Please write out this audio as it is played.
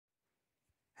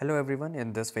Hello everyone,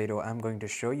 in this video I'm going to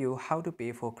show you how to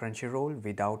pay for Crunchyroll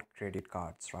without credit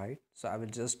cards, right? So I will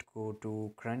just go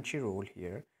to Crunchyroll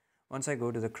here. Once I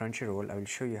go to the Crunchyroll, I will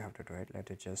show you how to do it.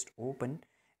 Let it just open,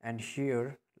 and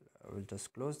here I will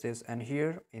just close this, and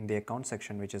here in the account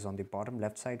section, which is on the bottom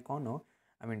left side corner,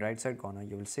 right side corner,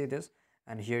 you will see this,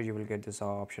 and here you will get this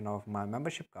option of my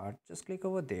membership card. Just click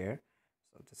over there.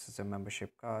 So this is a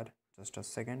membership card. Just a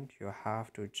second, you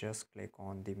have to just click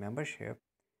on the membership,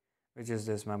 which is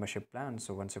this membership plan.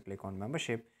 So once you click on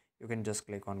membership, you can just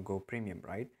click on go premium,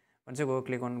 right? Once you go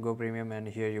click on go premium, and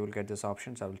here you will get this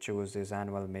option. So I will choose this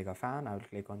annual mega fan. I will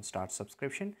click on start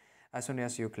subscription. As soon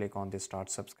as you click on the start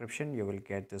subscription, you will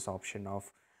get this option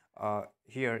of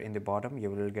here in the bottom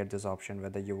you will get this option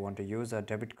whether you want to use a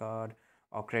debit card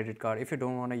or credit card. If you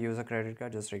don't want to use a credit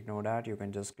card, just ignore that. You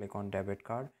can just click on debit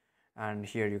card, and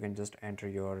here you can just enter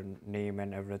your name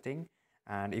and everything.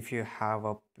 And if you have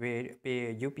a pay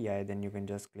UPI, then you can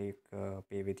just click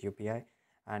pay with UPI,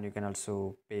 and you can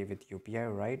also pay with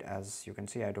UPI, right? As you can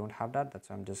see, I don't have that. That's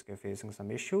why I'm just facing some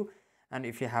issue. And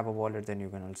if you have a wallet, then you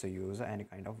can also use any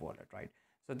kind of wallet, right?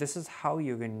 So this is how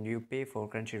you pay for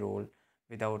Crunchyroll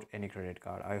without any credit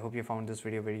card. I hope you found this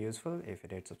video very useful. If you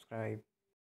did, subscribe.